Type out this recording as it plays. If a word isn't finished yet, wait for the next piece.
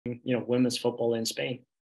women's football in Spain?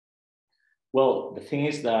 Well, the thing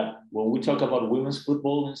is that when we talk about women's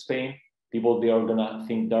football in Spain, people, they are gonna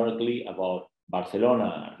think directly about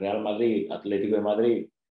Barcelona, Real Madrid, Atletico de Madrid,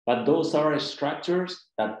 but those are structures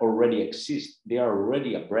that already exist. They are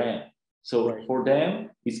already a brand. So Right. for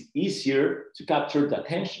them, it's easier to capture the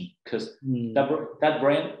attention because that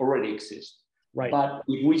brand already exists. Right. But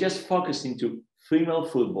if we just focus into female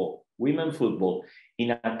football, women football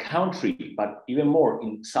in a country, but even more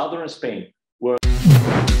in southern Spain, where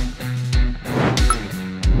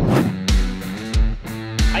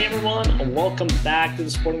Hi everyone, welcome back to the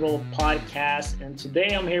Sporting Goal podcast. And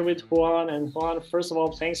today I'm here with Juan. And Juan, first of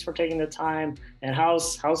all, thanks for taking the time. And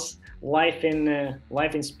how's life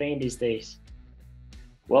in Spain these days?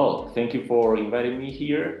 Well, thank you for inviting me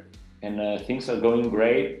here, and things are going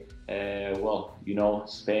great. Well, you know,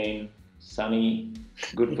 Spain, sunny,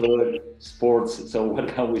 good food, sports. So what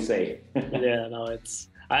can we say? Yeah, no,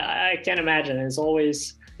 I can't imagine. It's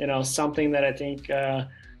always something that I think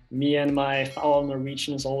me and my fellow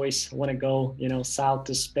Norwegians always want to go, south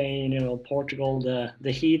to Spain, Portugal,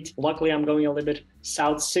 the heat. Luckily, I'm going a little bit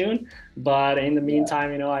south soon, but in the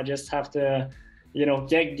meantime, I just have to,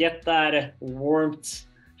 get that warmth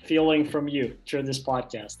feeling from you through this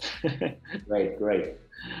podcast. Great.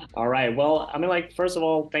 All right. Well, I mean, first of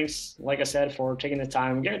all, thanks, like I said, for taking the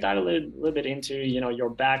time. We're going to dive a little bit into, your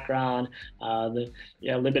background, a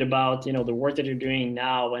little bit about, the work that you're doing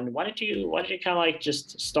now. And why don't you kind of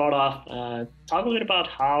just start off, talk a little bit about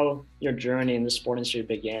how your journey in the sport industry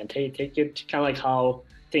began. Take it to kind of how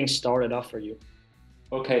things started off for you.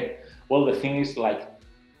 Okay. Well, the thing is,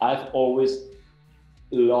 I've always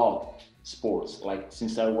loved sports.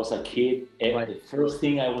 Since I was a kid, Right. The first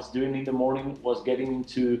thing I was doing in the morning was getting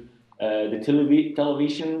into the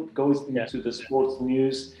television, going into the sports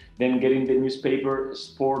news, then getting the newspaper,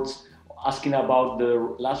 sports, asking about the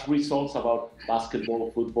last results about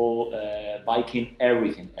basketball, football, biking,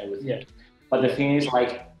 everything. Yeah. But the thing is,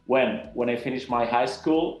 when I finished my high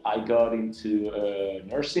school, I got into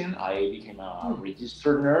nursing. I became a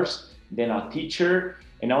registered nurse, then a teacher.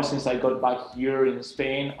 And now since I got back here in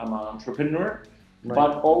Spain, I'm an entrepreneur,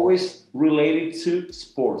 but always related to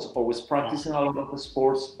sports, always practicing a lot of the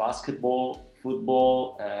sports, basketball,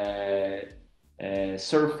 football,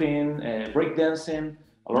 surfing, breakdancing,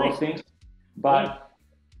 a lot of things. But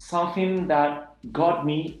something that got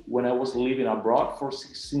me when I was living abroad for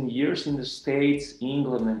 16 years in the States,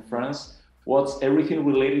 England and France, was everything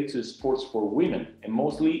related to sports for women, and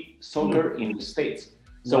mostly soccer in the States.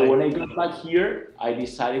 So when I got back here, I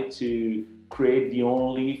decided to create the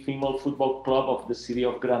only female football club of the city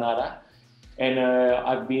of Granada. And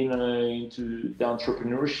I've been into the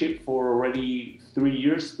entrepreneurship for already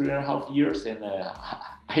 3.5 years. And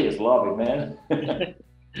I just love it, man.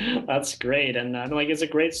 That's great. And it's a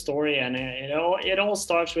great story. And it all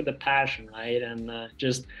starts with the passion, right? And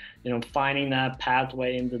just, finding that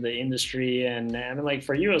pathway into the industry. And I mean,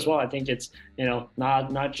 for you as well, I think it's,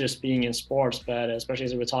 not just being in sports, but especially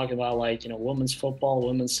as we're talking about women's football,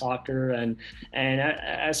 women's soccer. And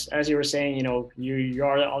as you were saying, you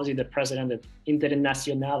are obviously the president of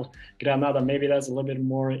International Granada. Maybe that's a little bit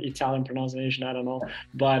more Italian pronunciation. I don't know.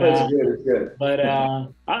 But it's good. But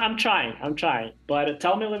I'm trying. But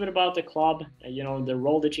tell me a little bit about the club, the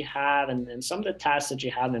role that you have and some of the tasks that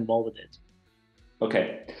you have involved with it.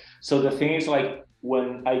 Okay. So the thing is,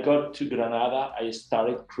 when I got to Granada, I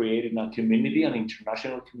started creating a community, an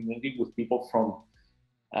international community with people from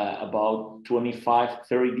about 25,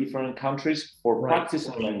 30 different countries for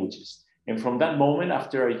practicing languages. And from that moment,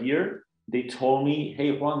 after a year, they told me,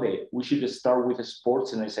 hey, Juan de, we should start with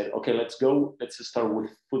sports. And I said, okay, let's go. Let's start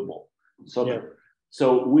with football, soccer. Yeah.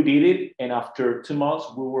 So we did it. And after 2 months,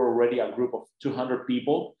 we were already a group of 200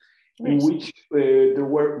 people. In which there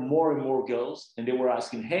were more and more girls, and they were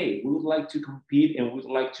asking, hey, we would like to compete and we would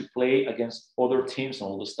like to play against other teams and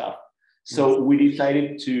all the stuff. So we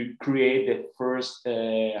decided to create the first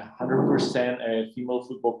 100% female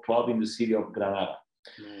football club in the city of Granada.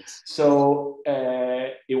 Nice. So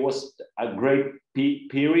it was a great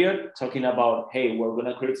period talking about, hey, we're going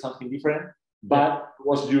to create something different, but it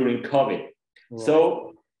was during COVID.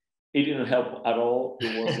 So it didn't help at all.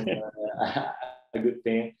 It wasn't a good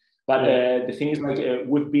thing. But the thing is,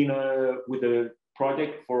 we've been with the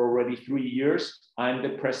project for already 3 years. I'm the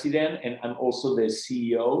president and I'm also the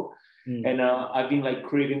CEO. And I've been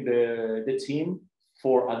creating the team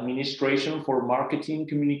for administration, for marketing,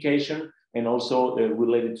 communication, and also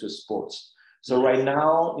related to sports. So right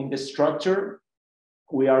now in the structure,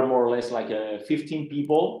 we are more or less 15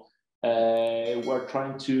 people. We're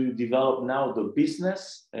trying to develop now the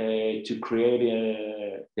business to create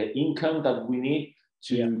the income that we need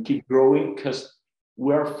to keep growing, because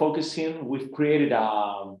we've created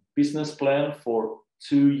a business plan for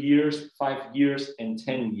 2 years, 5 years, and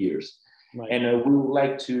 10 years. Right. And we would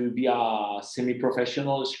like to be a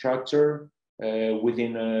semi-professional structure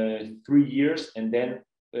within 3 years, and then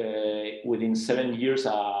within 7 years,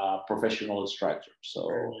 a professional structure.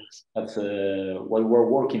 So that's what we're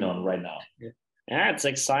working on right now. Yeah, it's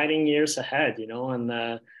exciting years ahead,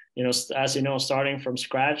 and as you know, starting from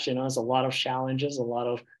scratch, there's a lot of challenges, a lot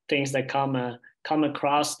of things that come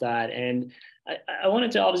across that. And I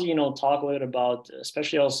wanted to obviously, talk a little bit about,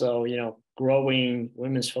 especially also, growing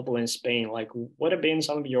women's football in Spain. Like, what have been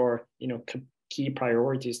some of your, key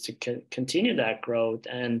priorities to continue that growth?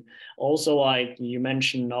 And also, like you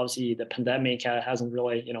mentioned, obviously the pandemic hasn't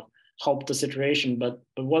really, helped the situation, but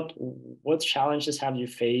what challenges have you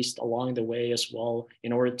faced along the way as well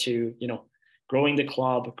in order to, growing the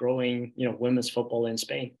club, growing, women's football in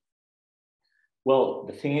Spain? Well,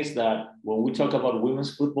 the thing is that when we talk about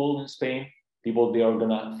women's football in Spain, people, they are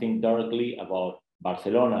gonna think directly about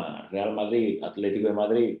Barcelona, Real Madrid, Atletico de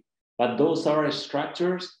Madrid, but those are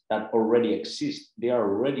structures that already exist. They are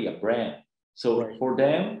already a brand. So for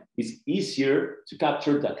them, it's easier to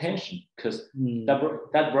capture the attention because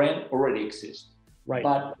that brand already exists. Right.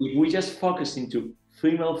 But if we just focus into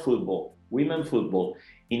female football, women football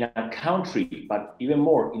in a country, but even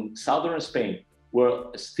more in southern Spain, where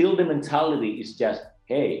still the mentality is just,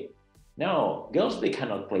 hey, no, girls, they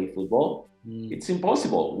cannot play football. It's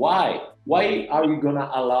impossible. Why? Why are you gonna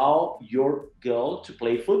allow your girl to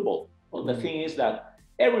play football? Well, the thing is that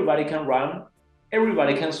everybody can run,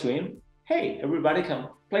 everybody can swim. Hey, everybody can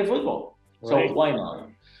play football. Right. So why not?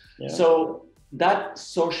 Yeah. So that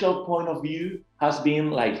social point of view has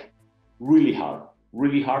been like really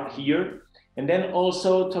hard here. And then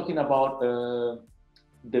also talking about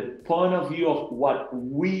the point of view of what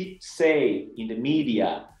we say in the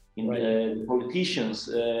media, in the politicians,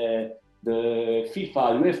 the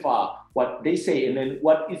FIFA, UEFA, what they say, and then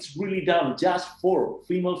what it's really done just for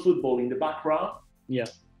female football in the background. Yeah.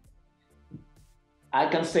 I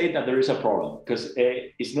can say that there is a problem because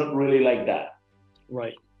it's not really like that.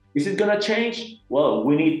 Right. Is it gonna change? Well,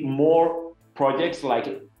 we need more projects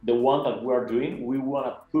like the one that we are doing. We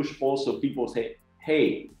wanna push also people say,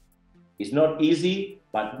 hey, it's not easy,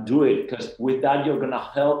 but do it, because with that you're gonna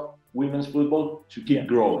help women's football to keep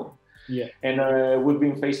growing. Yeah. And we've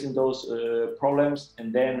been facing those problems,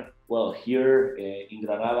 and then, well, here in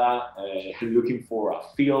Granada, we're looking for a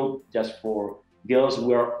field just for girls.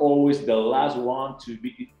 We are always the last one to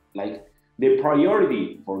be like the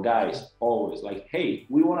priority for guys, always like, hey,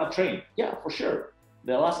 we want to train. Yeah, for sure.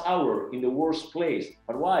 The last hour in the worst place.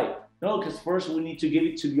 But why? No, because first we need to give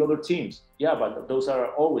it to the other teams. Yeah, but those are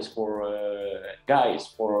always for guys,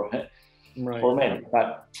 for men.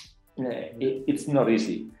 But it's not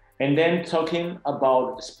easy. And then talking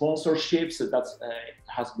about sponsorships, that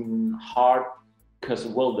has been hard because,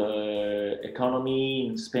 well, the economy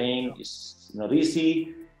in Spain is not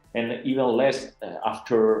easy, and even less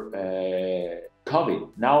after COVID.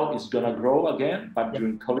 Now it's gonna grow again, but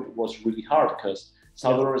during COVID it was really hard because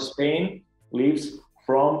southern Spain lives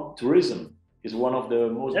from tourism. It's one of the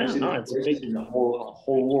most visited places in the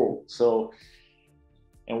whole world. So,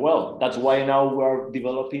 and well, that's why now we're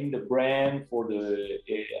developing the brand for the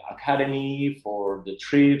academy, for the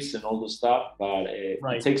trips and all the stuff. But it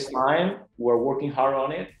takes time. We're working hard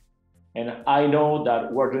on it. And I know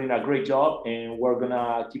that we're doing a great job, and we're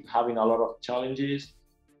gonna keep having a lot of challenges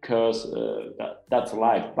because that's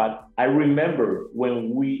life. But I remember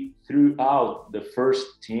when we threw out the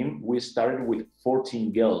first team, we started with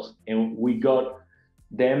 14 girls, and we got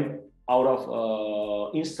them out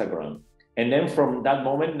of Instagram. And then from that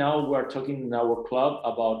moment, now we're talking in our club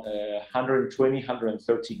about 120,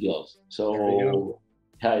 130 girls. So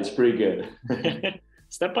yeah, it's pretty good.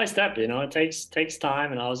 Step by step, it takes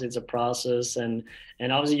time, and obviously it's a process. And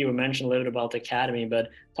obviously you mentioned a little bit about the academy, but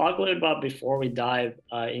talk a little about, before we dive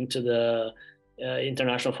into the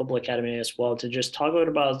International Football Academy as well, to just talk a little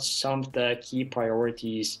about some of the key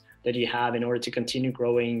priorities that you have in order to continue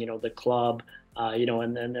growing, the club,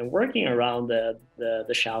 and working around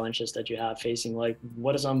the challenges that you have facing. Like,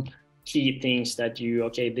 what are some key things that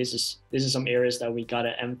this is some areas that we got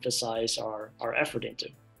to emphasize our effort into?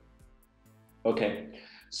 Okay,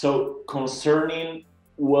 so concerning,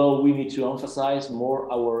 well, we need to emphasize more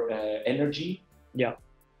our energy. Yeah,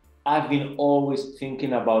 I've been always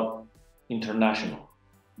thinking about international.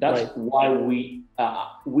 That's why we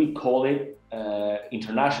call it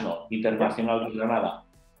International Granada.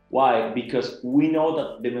 Why? Because we know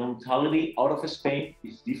that the mentality out of Spain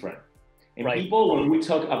is different. And people, when we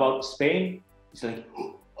talk about Spain, it's like,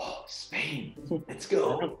 oh, Spain, let's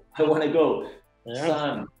go. I want to go. Yeah.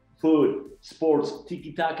 Sun, food, sports,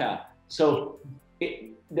 tiki-taka. So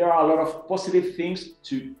there are a lot of positive things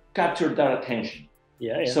to capture that attention.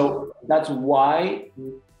 Yeah. So that's why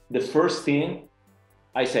the first thing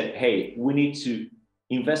I said, hey, we need to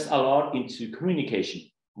invest a lot into communication,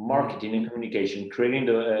 marketing and communication, creating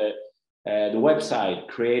the website,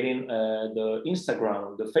 creating the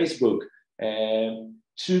Instagram, the Facebook,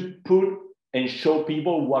 to put and show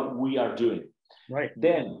people what we are doing. Right.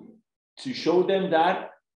 Then to show them that,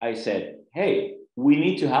 I said, hey, we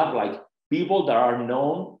need to have like people that are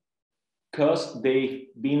known because they've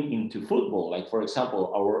been into football. Like, for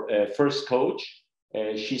example, our first coach,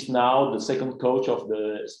 she's now the second coach of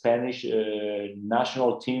the Spanish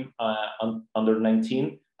national team under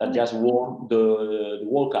 19 that just won the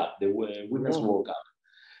World Cup, the Women's World Cup.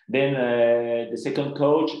 Then the second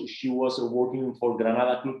coach, she was working for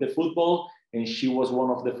Granada Club de Football, and she was one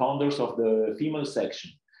of the founders of the female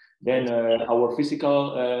section. Then our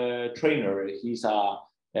physical trainer, he's a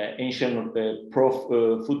ancient pro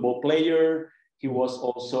football player.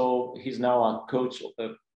 He's now a coach, a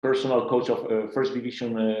personal coach of first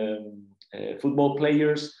division football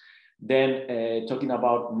players. Then talking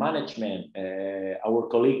about management, our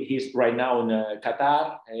colleague, he's right now in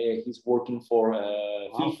Qatar. He's working for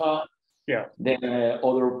FIFA. Yeah. Then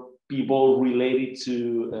other people related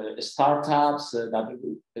to startups that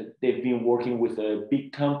they've been working with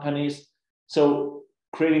big companies. So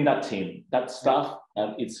creating that team, that stuff,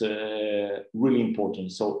 it's really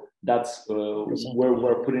important. So that's where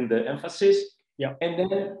we're putting the emphasis. Yeah. And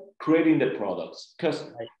then creating the products, because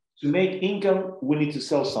to make income, we need to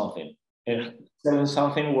sell something. And selling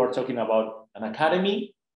something, we're talking about an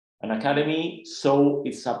academy. So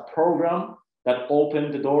it's a program that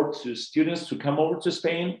opened the door to students to come over to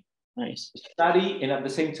Spain, study, and at the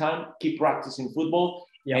same time keep practicing football,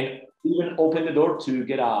 and even open the door to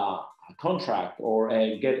get a contract or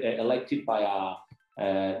get elected by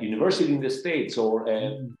a university in the States, or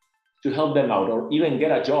to help them out, or even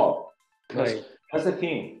get a job. Because that's the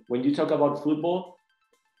thing, when you talk about football,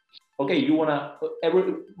 okay,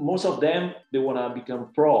 most of them, they want to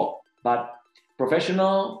become pro, but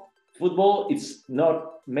professional football, it's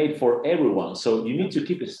not made for everyone. So you need to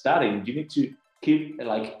keep studying. You need to keep,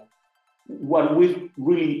 like, what we've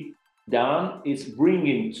really done is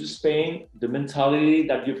bringing to Spain the mentality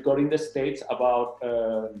that you've got in the States about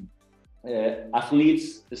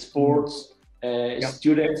athletes, sports,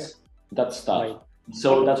 students, that stuff.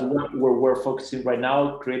 So that's where we're focusing right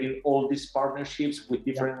now, creating all these partnerships with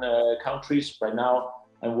different countries. Right now,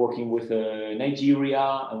 I'm working with Nigeria,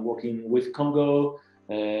 I'm working with Congo,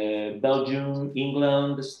 Belgium,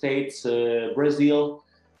 England, the States, Brazil.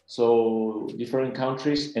 So different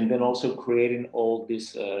countries, and then also creating all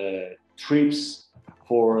these trips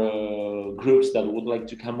for groups that would like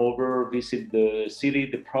to come over, visit the city,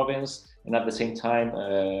 the province, and at the same time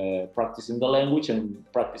practicing the language and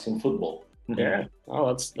practicing football. Yeah.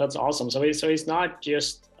 Oh, that's awesome. So it's not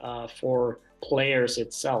just for players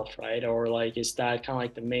itself, right? Or like, is that kind of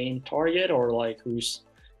like the main target, or like who's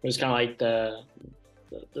kind of like the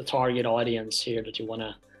target audience here that you want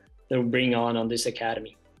to bring on this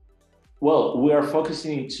academy? Well, we are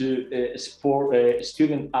focusing into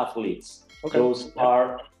student athletes. Okay. Those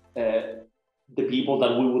are the people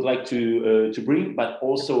that we would like to bring, but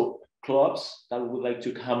also clubs that would like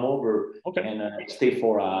to come over and stay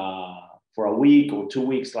for a week or 2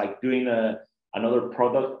 weeks, like doing another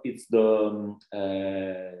product. It's the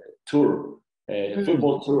tour,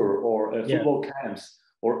 football tour, or football camps,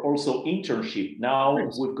 or also internship. Now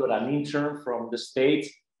we've got an intern from the States.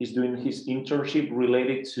 He's doing his internship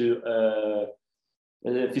related to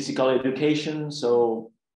physical education. So,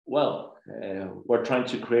 we're trying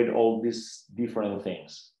to create all these different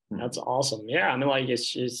things. That's awesome. Yeah, I mean, like,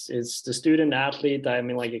 it's the student athlete. I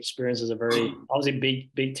mean, like, experience is a very obviously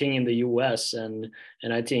big thing in the U.S. and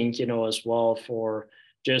I think, as well, for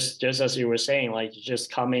just as you were saying, like,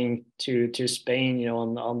 just coming to Spain,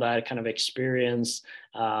 on that kind of experience,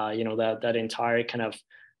 that entire kind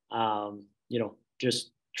of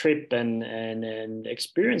just trip and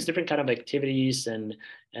experience different kind of activities and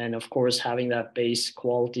of course having that base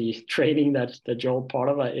quality training that you're part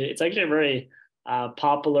of. It's actually a very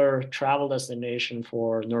popular travel destination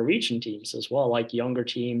for Norwegian teams as well, like younger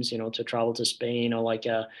teams, to travel to Spain, or like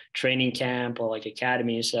a training camp or like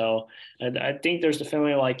academy. So I think there's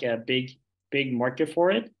definitely like a big market for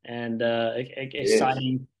it, and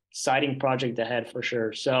exciting project ahead for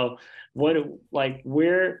sure. So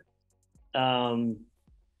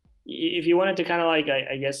if you wanted to kind of like,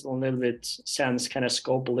 I guess a little bit sense kind of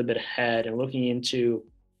scope a little bit ahead and looking into,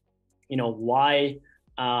 why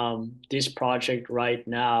this project right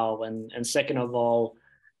now? And second of all,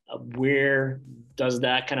 where does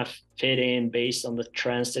that kind of fit in based on the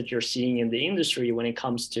trends that you're seeing in the industry when it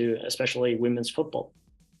comes to especially women's football?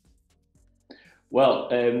 Well,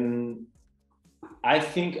 I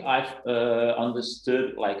think I've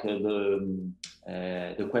understood like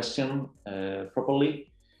the question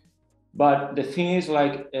properly, but the thing is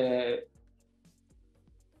like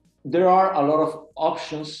there are a lot of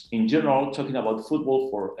options in general talking about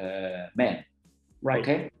football for men. Right.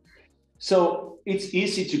 Okay, so it's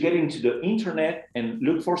easy to get into the internet and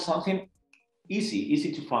look for something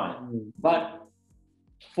easy to find. But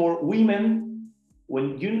for women,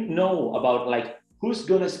 when you know about like who's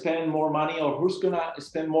gonna spend more money or who's gonna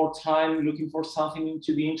spend more time looking for something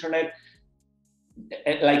into the internet,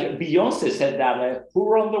 like Beyonce said that, who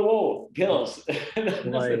run the world? Girls. That's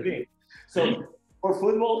the thing. So for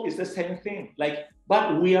football, it's the same thing. Like,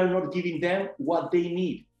 but we are not giving them what they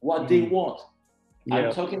need, what they want. Yeah.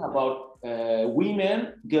 I'm talking about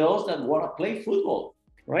women, girls that want to play football.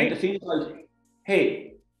 Right. And the thing is like,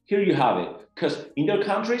 hey, here you have it. Because in their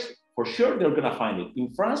countries, for sure, they're going to find it.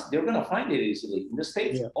 In France, they're going to find it easily. In the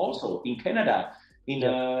States, also. In Canada, in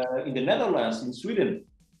the Netherlands, in Sweden.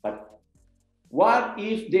 But what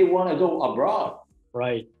if they want to go abroad?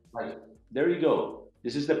 Right. Like, there you go.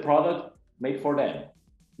 This is the product made for them.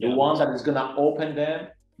 The one that is going to open them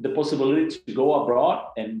the possibility to go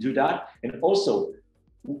abroad and do that. And also,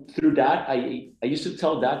 through that, I used to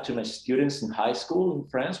tell that to my students in high school in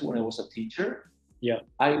France when I was a teacher. Yeah.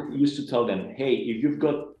 I used to tell them, hey, if you've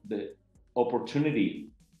got the opportunity,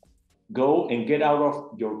 go and get out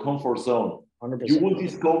of your comfort zone. 100%. You will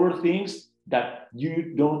discover things that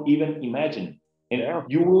you don't even imagine. And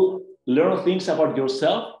you will learn things about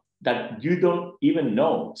yourself that you don't even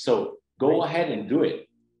know. So go ahead and do it.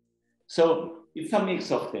 So it's a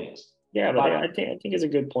mix of things. Yeah, but I think it's a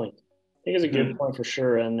good point. I think it's a good point for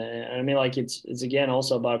sure. And I mean, like it's again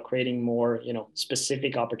also about creating more,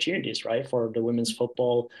 specific opportunities, right, for the women's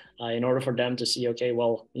football, in order for them to see, okay,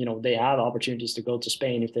 well, they have opportunities to go to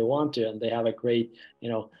Spain if they want to, and they have a great,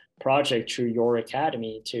 project through your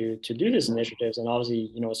academy to do these initiatives, and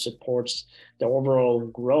obviously, it supports the overall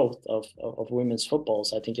growth of women's football.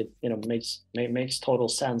 So I think it, makes total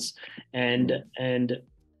sense. And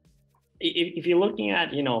if you're looking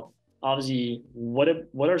at, obviously,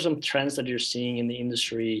 what are some trends that you're seeing in the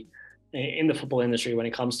industry, in the football industry, when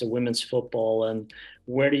it comes to women's football, and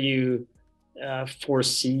where do you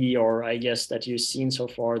foresee, or I guess that you've seen so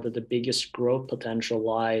far, that the biggest growth potential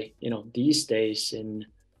lie, these days in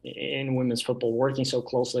women's football, working so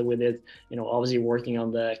closely with it, obviously working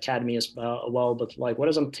on the academy as well, but like, what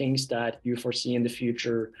are some things that you foresee in the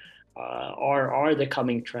future are the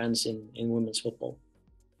coming trends in women's football?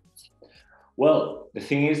 Well, the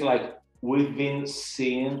thing is, like, we've been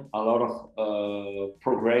seeing a lot of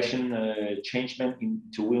progression, changement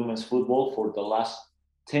into women's football for the last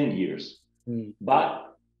 10 years.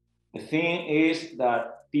 But the thing is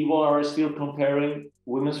that people are still comparing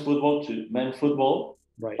women's football to men's football,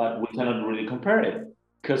 but we cannot really compare it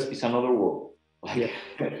because it's another world. Like,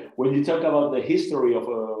 when you talk about the history of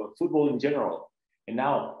football in general, and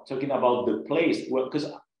now talking about the place, well,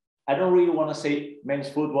 because I don't really want to say men's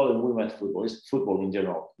football and women's football. It's football in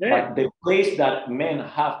general. But the place that men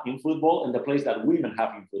have in football and the place that women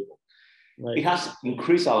have in football, it has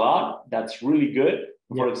increased a lot. That's really good.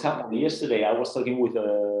 For example, yesterday I was talking with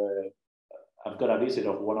I've got a visit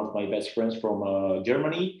of one of my best friends from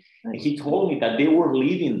Germany. And he told me that they were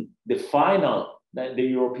leading the final, the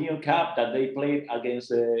European Cup that they played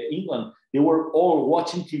against England. They were all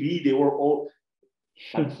watching TV. They were all...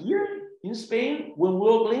 But here in Spain, when we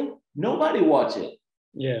were playing, nobody watched it.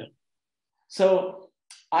 Yeah. So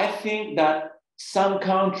I think that some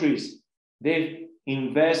countries, they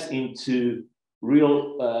invest into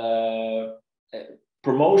real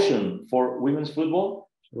promotion for women's football.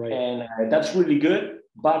 And that's really good.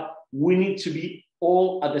 But we need to be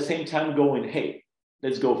all at the same time going, hey,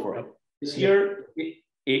 let's go for it. This year,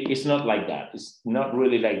 it's not like that. It's not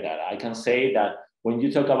really like that. I can say that when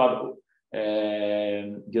you talk about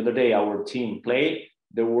the other day, our team played,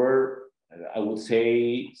 there were, I would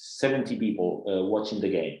say, 70 people watching the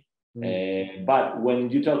game. But when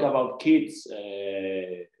you talk about kids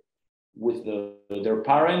with their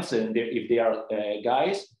parents, and if they are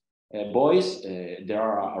guys, boys, there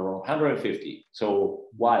are around 150. So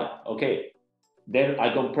why? Okay. Then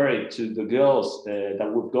I compare it to the girls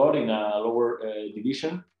that we've got in a lower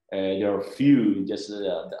division. There are few, just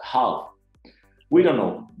half. We don't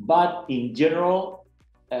know. But in general,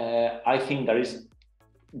 I think that is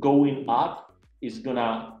going up. It's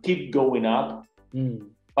gonna keep going up.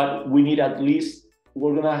 But we need at least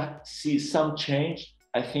we're gonna see some change,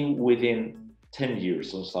 I think, within 10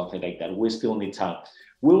 years or something like that. We still need time.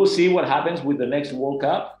 We will see what happens with the next World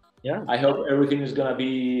Cup. Yeah. I hope everything is gonna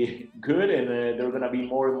be good, and there are gonna be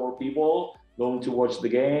more and more people going to watch the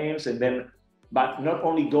games, and then, but not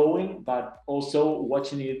only going, but also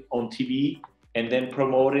watching it on TV, and then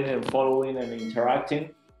promoting and following and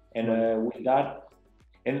interacting, and with that.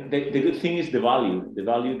 And the good thing is the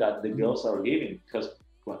value that the girls are giving, because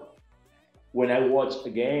when I watch a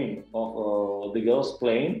game of the girls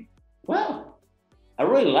playing, well, I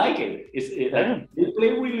really like it. Like, they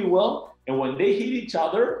play really well, and when they hit each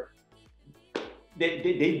other,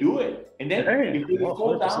 they do it. And then if they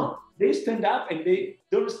fall down, they stand up and they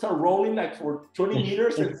don't start rolling like for 20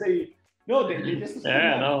 meters and say, no, they just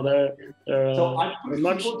stand up. They're so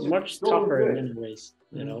much tougher in many ways,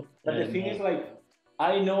 you know. But the thing is, like,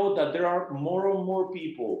 I know that there are more and more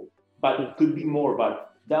people, but it could be more,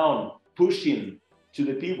 but down, pushing to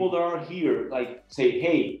the people that are here, like, say,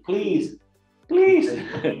 hey, please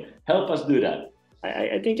help us do that.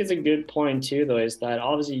 I think it's a good point too, though, is that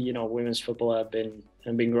obviously, you know, women's football have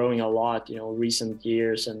been growing a lot, you know, recent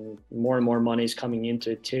years, and more money is coming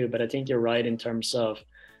into it too. But I think you're right in terms of,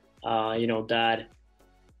 you know, that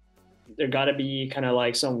there got to be kind of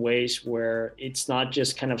like some ways where it's not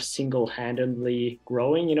just kind of single-handedly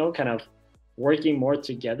growing, you know, kind of working more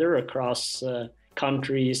together across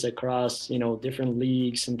countries, across, you know, different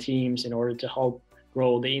leagues and teams in order to help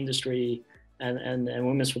grow the industry and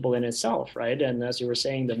women's football in itself, right? And as you were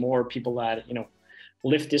saying, the more people that, you know,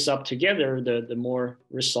 lift this up together, the more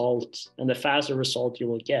results and the faster result you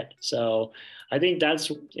will get. So I think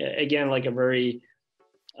that's, again, like a very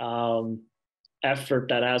effort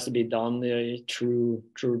that has to be done through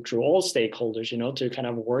all stakeholders, you know, to kind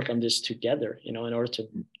of work on this together, you know, in order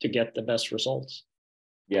to get the best results.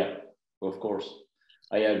 Yeah, of course.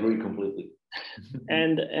 I agree completely.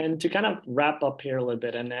 And to kind of wrap up here a little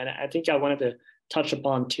bit, and I think I wanted to touch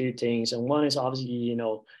upon two things. And one is obviously, you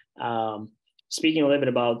know, speaking a little bit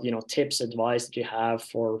about, you know, tips, advice that you have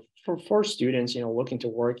for students, you know, looking to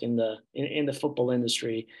work in the football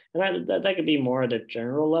industry. And that could be more at a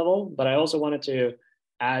general level, but I also wanted to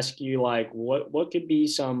ask you, like, what could be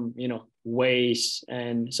some, you know, ways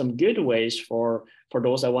and some good ways for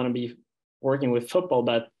those that want to be working with football,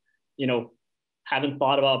 but, you know, haven't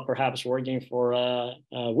thought about perhaps working for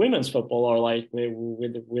women's football, or like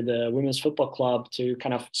with a women's football club, to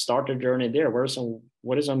kind of start their journey there.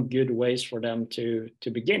 What are some good ways for them to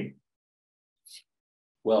begin?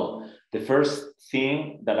 Well, the first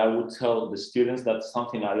thing that I would tell the students, that's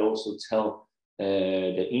something I also tell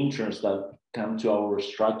the interns that come to our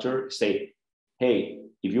structure, say, hey,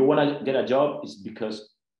 if you want to get a job, it's because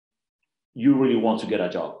you really want to get a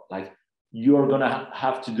job. Like, you're going to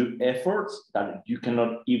have to do efforts that you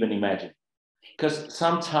cannot even imagine. Because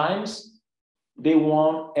sometimes they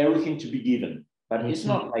want everything to be given, but it's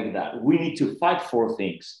not like that. We need to fight for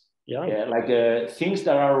things. Like things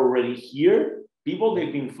that are already here. People,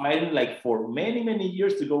 they've been fighting like for many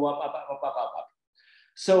years to go up.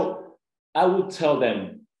 So I would tell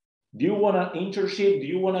them, do you want an internship? Do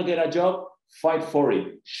you want to get a job? Fight for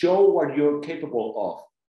it. Show what you're capable of.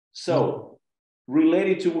 So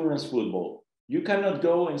related to women's football, you cannot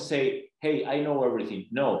go and say, hey, I know everything.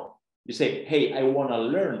 No, you say, hey, I want to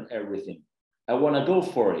learn everything. I want to go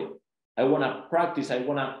for it. I want to practice. I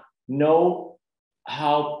want to know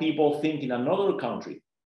how people think in another country.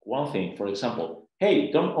 One thing, for example,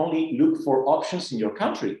 hey, don't only look for options in your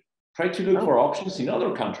country. Try to look for options in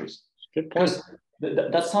other countries. Because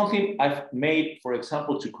that's something I've made, for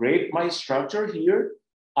example, to create my structure here.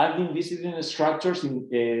 I've been visiting structures in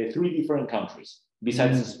 3 different countries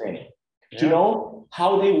besides Spain to know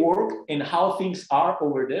how they work and how things are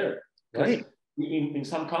over there. Right. In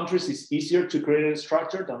some countries, it's easier to create a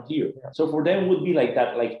structure than here. So for them, it would be like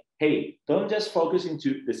that. Like, hey, don't just focus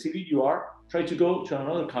into the city you are. Try to go to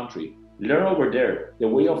another country. Learn over there the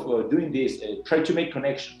way of doing this. Try to make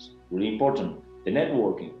connections. Really important. The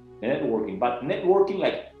networking. But networking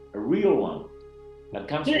like a real one that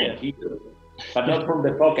comes from here. But not from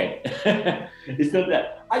the pocket. It's not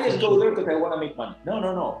that I just go there because I want to make money.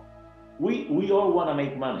 No. We all want to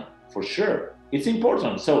make money, for sure. It's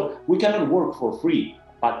important. So we cannot work for free.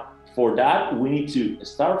 But for that, we need to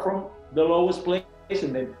start from the lowest place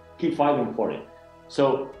and then keep fighting for it.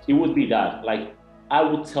 So it would be that. Like, I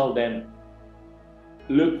would tell them,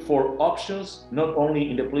 look for options, not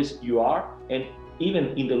only in the place you are, and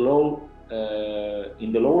even in the lower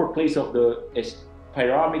place of the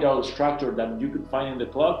pyramidal structure that you could find in the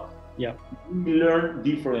club. We learn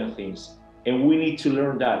different things, and we need to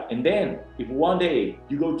learn that. And then if one day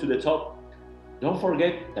you go to the top, don't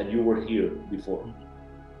forget that you were here before.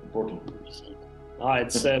 important.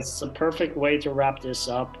 It's a perfect way to wrap this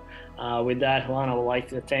up. With that, Juan, I would like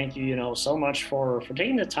to thank you, so much for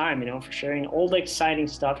taking the time, for sharing all the exciting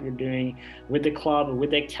stuff you're doing with the club, with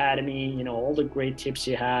the academy, all the great tips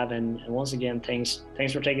you have. And once again, thanks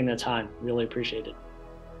for taking the time. Really appreciate it.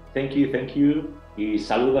 Thank you. Y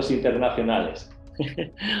saludos internacionales.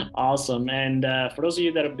 Awesome. And for those of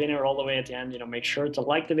you that have been here all the way at the end, make sure to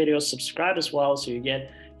like the video, subscribe as well, so you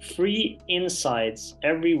get free insights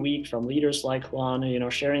every week from leaders like Juan,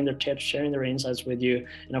 sharing their tips, sharing their insights with you.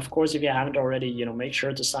 And of course, if you haven't already, make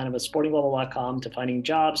sure to sign up at sportingglobal.com to finding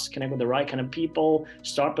jobs, connect with the right kind of people,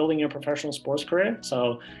 start building your professional sports career.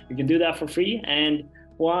 So you can do that for free. And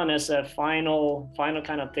Juan, as a final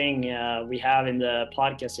kind of thing we have in the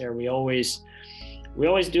podcast here, we always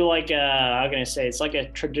do like how can I say, it's like a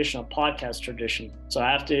traditional podcast tradition. So I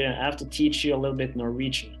have to teach you a little bit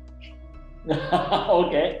Norwegian.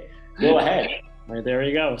 Okay, go ahead. All right, there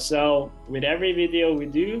you go. So with every video we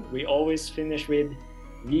do, we always finish with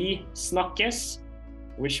 "Vi snakkes,"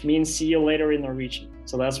 which means see you later in Norwegian.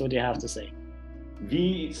 So that's what you have to say.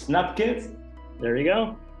 Vi snakkes. There you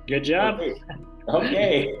go. Good job.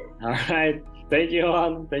 Okay. All right. Thank you,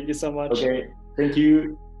 Juan. Thank you so much. Okay. Thank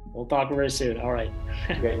you. We'll talk very soon. All right.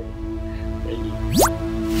 Okay. Thank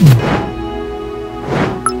you.